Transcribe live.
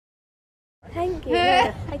Thank you.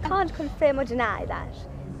 I can't confirm or deny that.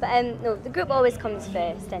 But no, the group always comes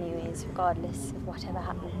first anyways, regardless of whatever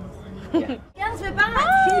happens. Yeah. Yes, we're back!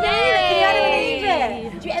 Can you believe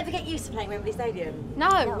it? Do you ever get used to playing Wembley Stadium?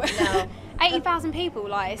 No. 80,000 No. people,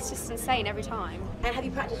 like, it's just insane every time. And have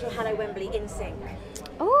you practiced your Hello Wembley in sync?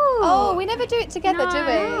 Oh, we never do it together, do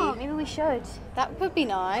we? No, maybe we should. That would be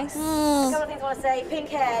nice. A couple of things I want to say. Pink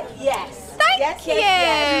hair, yes. Thank you.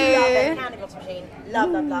 Yes. Love it. Candy Gloss Machine,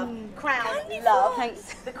 love. Crown, love.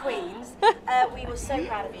 Thanks. The Queens. We were so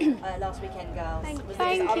proud of you last weekend, girls.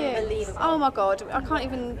 Thank you. Unbelievable. Oh my God, I can't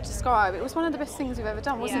even describe. It was one of the best things we've ever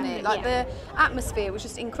done, wasn't it? Like the atmosphere was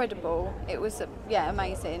just incredible. It was,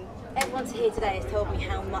 amazing. Everyone's here today has told me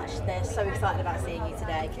how much they're so excited about seeing you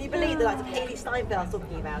today. Can you believe that like Hayley Steinfeld's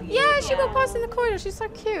talking about you? Yeah, she walked past in the corridor. She's so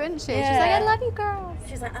cute, isn't she? She's like, I love you, girls.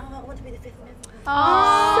 She's like, oh, I want to be the 5th member.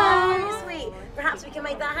 Oh, So sweet. Perhaps we can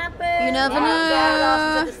make that happen. You never know.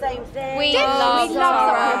 Sarah said the same thing. We love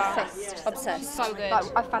Sarah. Obsessed. Obsessed. So good. like,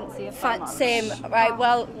 I fancy her so much. Same. Right,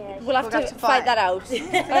 well, we'll have to fight that out. All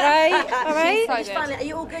right? So It's good. fun. Are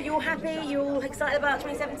you all good? You all happy? You all excited about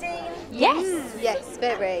 2017? Yes. Yes,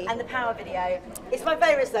 very. And the Power video. It's my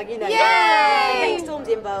favourite song, you know. Yay! Getting Stormed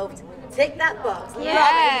involved. Tick that box.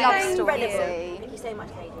 Yeah. Love it. Love Incredible. Stormy. Thank you so much,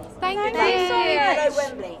 ladies. Thank you. Hello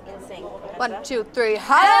Wembley in sync. 1, 2, 3.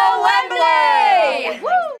 Hello, Wembley!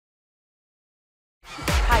 Woo!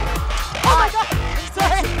 Hi. Oh my God!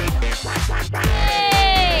 Sorry.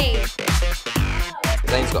 Hey!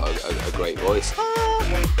 Zane's got a great voice.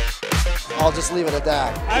 I'll just leave it at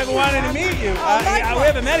that. I've been wanting to meet you. We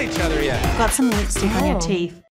haven't met each other yet. Got some lipstick on your teeth.